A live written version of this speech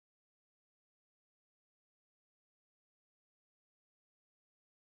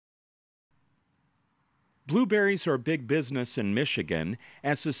Blueberries are big business in Michigan,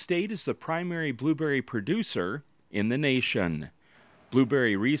 as the state is the primary blueberry producer in the nation.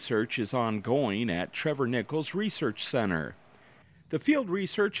 Blueberry research is ongoing at Trevor Nichols Research Center. The field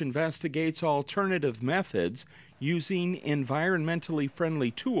research investigates alternative methods using environmentally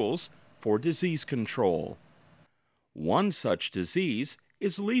friendly tools for disease control. One such disease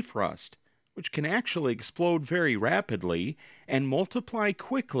is leaf rust, which can actually explode very rapidly and multiply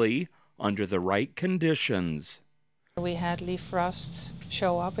quickly under the right conditions. We had leaf rust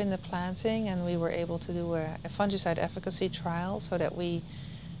show up in the planting, and we were able to do a fungicide efficacy trial so that we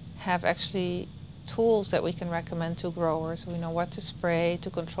have actually tools that we can recommend to growers. We know what to spray to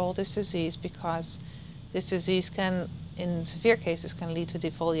control this disease, because this disease can, in severe cases, can lead to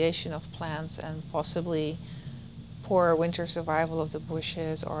defoliation of plants and possibly poor winter survival of the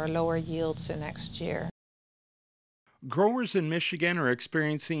bushes or lower yields the next year. Growers in Michigan are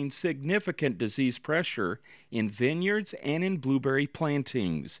experiencing significant disease pressure in vineyards and in blueberry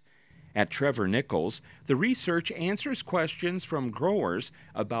plantings. At Trevor Nichols, the research answers questions from growers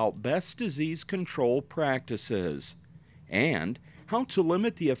about best disease control practices and how to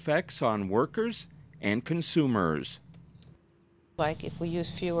limit the effects on workers and consumers. Like if we use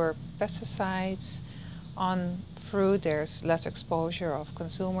fewer pesticides on fruit, there's less exposure of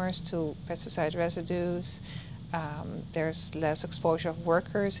consumers to pesticide residues. There's less exposure of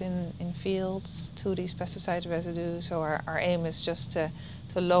workers in fields to these pesticide residues. So our aim is just to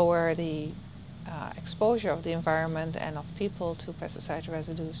lower the exposure of the environment and of people to pesticide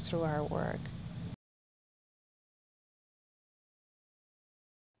residues through our work.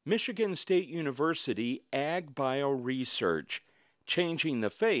 Michigan State University AgBioResearch, changing the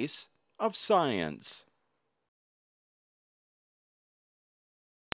face of science.